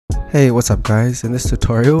Hey, what's up guys? In this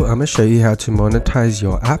tutorial, I'm going to show you how to monetize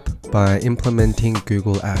your app by implementing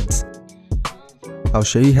Google Ads. I'll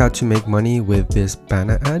show you how to make money with this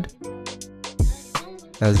banner ad,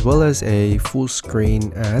 as well as a full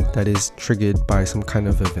screen ad that is triggered by some kind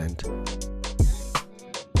of event.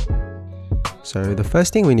 So the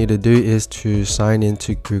first thing we need to do is to sign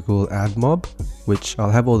into Google Admob, which I'll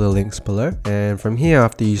have all the links below. And from here,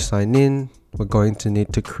 after you sign in, we're going to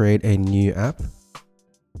need to create a new app.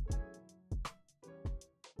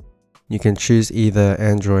 You can choose either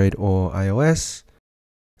Android or iOS.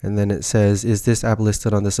 And then it says, is this app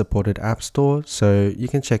listed on the supported app store? So you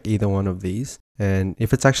can check either one of these. And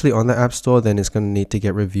if it's actually on the app store, then it's going to need to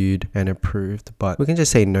get reviewed and approved. But we can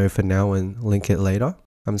just say no for now and link it later.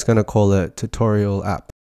 I'm just going to call it tutorial app.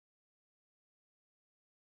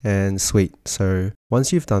 And sweet. So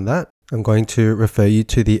once you've done that, I'm going to refer you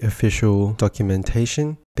to the official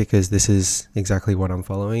documentation because this is exactly what I'm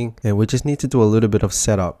following. And we just need to do a little bit of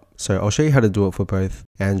setup. So I'll show you how to do it for both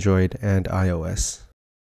Android and iOS.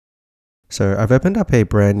 So I've opened up a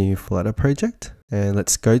brand new Flutter project and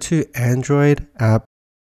let's go to Android app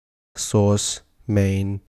source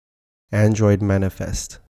main Android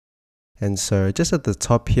manifest. And so just at the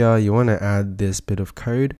top here, you want to add this bit of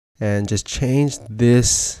code and just change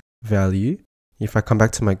this value. If I come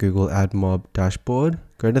back to my Google Admob dashboard,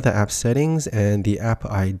 go to the app settings and the app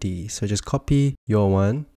ID. So just copy your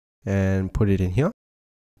one and put it in here.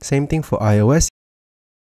 Same thing for iOS.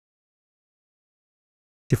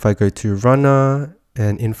 If I go to runner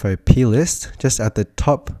and info plist, just at the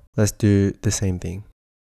top, let's do the same thing.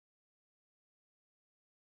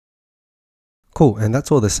 Cool, and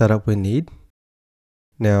that's all the setup we need.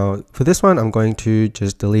 Now, for this one, I'm going to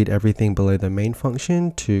just delete everything below the main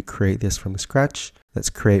function to create this from scratch.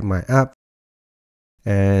 Let's create my app.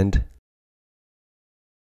 And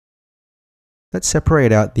let's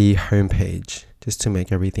separate out the home page just to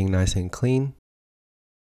make everything nice and clean.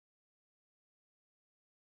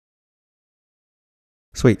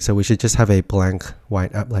 Sweet, so we should just have a blank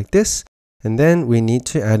white app like this. And then we need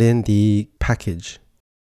to add in the package.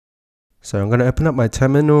 So I'm going to open up my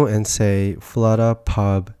terminal and say Flutter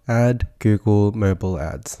pub add Google mobile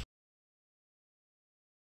ads.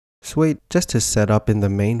 Sweet, just to set up in the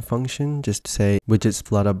main function, just say widgets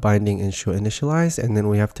Flutter binding ensure initialize, and then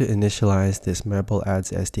we have to initialize this mobile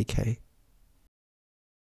ads SDK.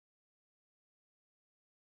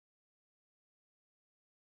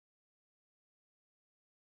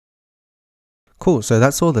 Cool, so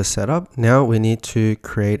that's all the setup. Now we need to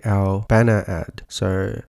create our banner ad.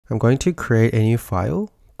 So I'm going to create a new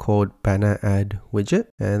file called banner ad widget,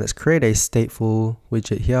 and let's create a stateful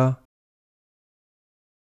widget here.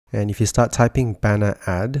 And if you start typing banner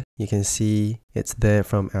ad, you can see it's there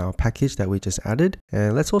from our package that we just added.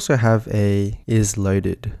 And let's also have a is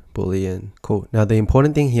loaded boolean. Cool. Now the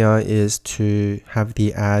important thing here is to have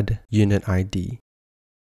the ad unit ID.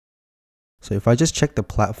 So if I just check the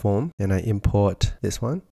platform and I import this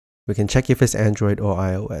one, we can check if it's Android or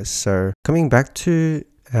iOS. So coming back to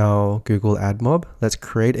our Google Admob, let's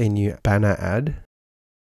create a new banner ad.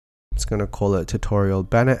 I'm just going to call it tutorial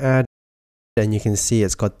banner ad. And you can see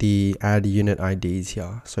it's got the ad unit IDs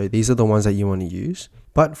here. So these are the ones that you want to use.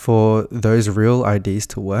 But for those real IDs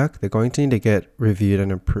to work, they're going to need to get reviewed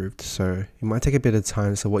and approved. So it might take a bit of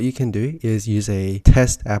time. So what you can do is use a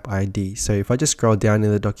test app ID. So if I just scroll down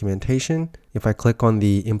in the documentation, if I click on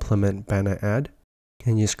the implement banner ad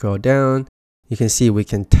and you scroll down, you can see we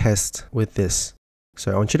can test with this.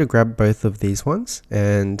 So I want you to grab both of these ones,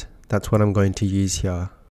 and that's what I'm going to use here.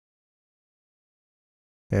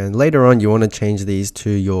 And later on, you want to change these to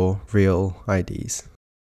your real IDs.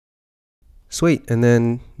 Sweet. And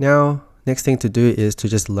then now, next thing to do is to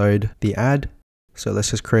just load the ad. So let's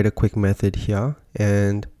just create a quick method here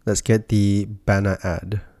and let's get the banner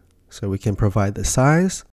ad. So we can provide the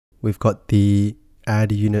size. We've got the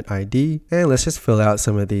ad unit ID, and let's just fill out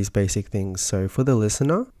some of these basic things. So for the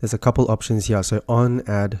listener, there's a couple options here. So on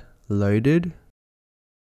ad loaded,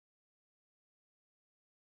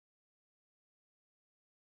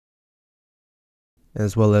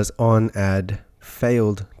 as well as on ad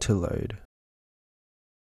failed to load.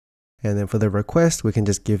 And then for the request, we can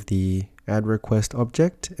just give the add request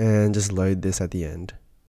object and just load this at the end.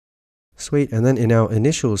 Sweet. And then in our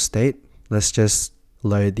initial state, let's just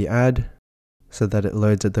load the ad so that it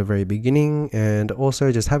loads at the very beginning, and also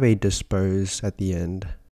just have a dispose at the end.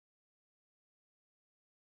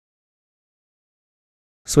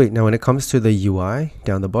 Sweet. Now when it comes to the UI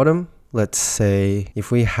down the bottom, let's say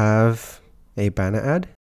if we have a banner ad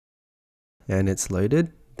and it's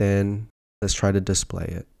loaded, then let's try to display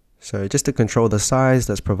it. So just to control the size,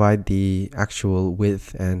 let's provide the actual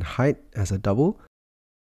width and height as a double.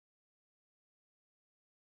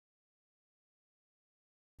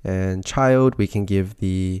 And child, we can give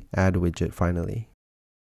the add widget finally.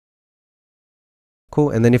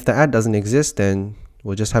 Cool, and then if the ad doesn't exist, then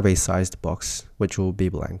we'll just have a sized box, which will be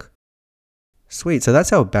blank. Sweet, so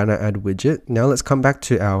that's our banner ad widget. Now let's come back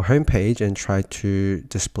to our home page and try to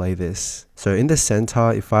display this. So in the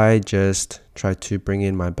center, if I just try to bring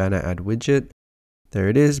in my banner ad widget, there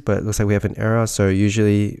it is, but it looks like we have an error. So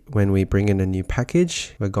usually when we bring in a new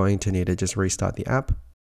package, we're going to need to just restart the app.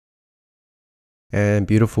 And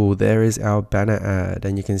beautiful, there is our banner ad,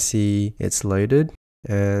 and you can see it's loaded.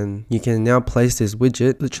 And you can now place this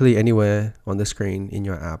widget literally anywhere on the screen in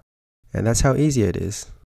your app. And that's how easy it is.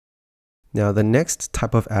 Now the next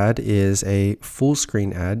type of ad is a full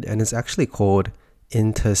screen ad, and it's actually called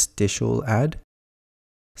interstitial ad.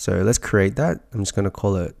 So let's create that. I'm just going to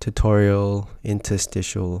call it tutorial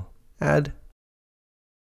interstitial ad.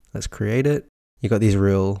 Let's create it. You got these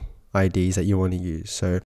real IDs that you want to use.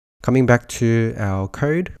 So coming back to our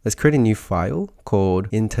code, let's create a new file called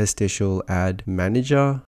interstitial ad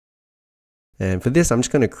manager. And for this, I'm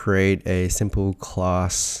just going to create a simple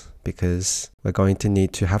class because we're going to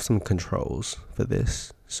need to have some controls for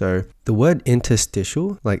this. So the word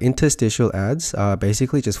interstitial, like interstitial ads, are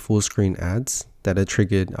basically just full screen ads that are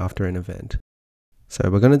triggered after an event.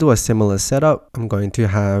 So we're going to do a similar setup. I'm going to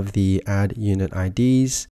have the ad unit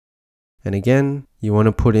IDs. And again, you want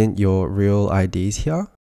to put in your real IDs here.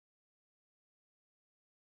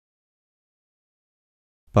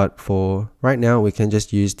 But for right now, we can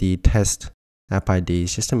just use the test app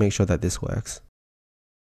IDs just to make sure that this works.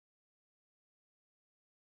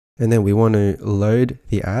 And then we want to load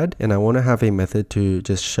the ad, and I want to have a method to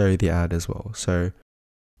just show the ad as well. So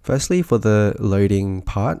firstly, for the loading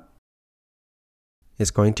part,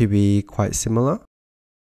 it's going to be quite similar.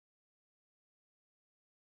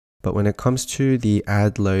 But when it comes to the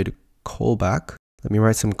ad load callback, let me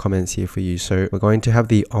write some comments here for you. So we're going to have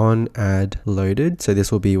the on ad loaded. So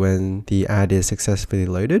this will be when the ad is successfully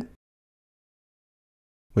loaded,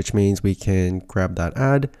 which means we can grab that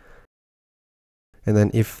ad. And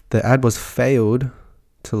then if the ad was failed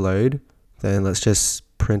to load, then let's just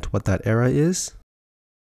print what that error is.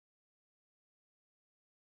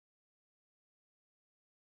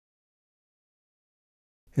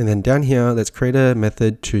 And then down here, let's create a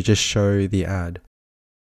method to just show the ad.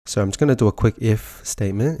 So I'm just going to do a quick if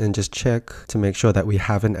statement and just check to make sure that we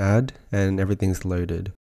have an ad and everything's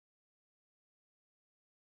loaded.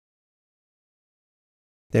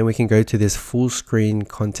 Then we can go to this full screen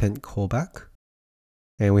content callback.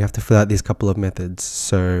 And we have to fill out these couple of methods.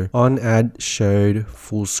 So on ad showed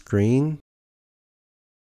full screen,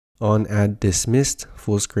 on ad dismissed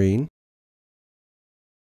full screen,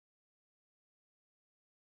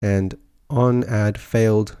 and on ad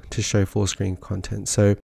failed to show full screen content.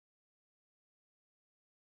 So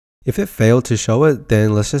if it failed to show it,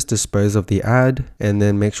 then let's just dispose of the ad and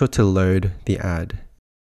then make sure to load the ad.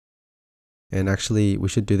 And actually, we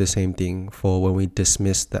should do the same thing for when we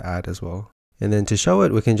dismiss the ad as well. And then to show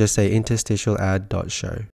it, we can just say interstitial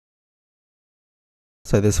ad.show.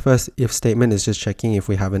 So this first if statement is just checking if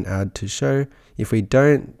we have an ad to show. If we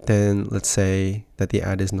don't, then let's say that the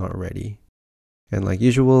ad is not ready. And like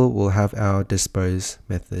usual, we'll have our dispose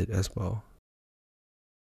method as well.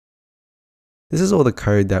 This is all the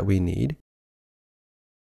code that we need.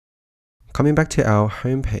 Coming back to our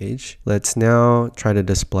home page, let's now try to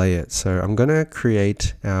display it. So I'm going to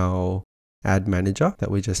create our ad manager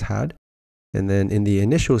that we just had. And then in the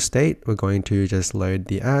initial state, we're going to just load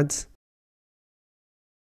the ads.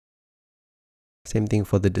 Same thing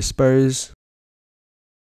for the dispose.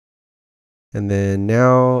 And then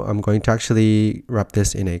now I'm going to actually wrap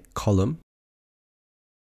this in a column.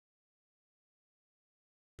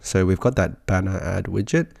 So we've got that banner ad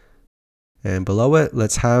widget. And below it,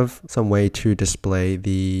 let's have some way to display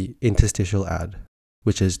the interstitial ad,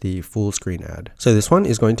 which is the full screen ad. So this one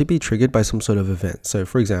is going to be triggered by some sort of event. So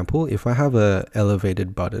for example, if I have an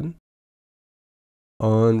elevated button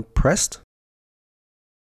on pressed,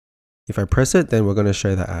 if I press it, then we're going to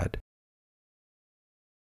show the ad.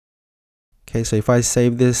 Okay, so if I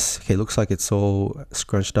save this, okay, looks like it's all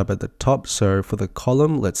scrunched up at the top. So for the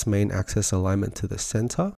column, let's main axis alignment to the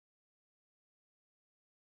center.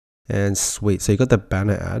 And sweet, so you got the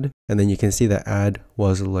banner ad, and then you can see the ad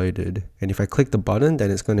was loaded. And if I click the button,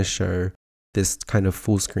 then it's going to show this kind of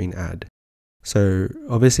full screen ad. So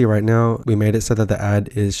obviously right now, we made it so that the ad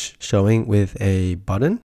is showing with a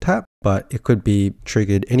button tap, but it could be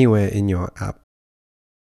triggered anywhere in your app.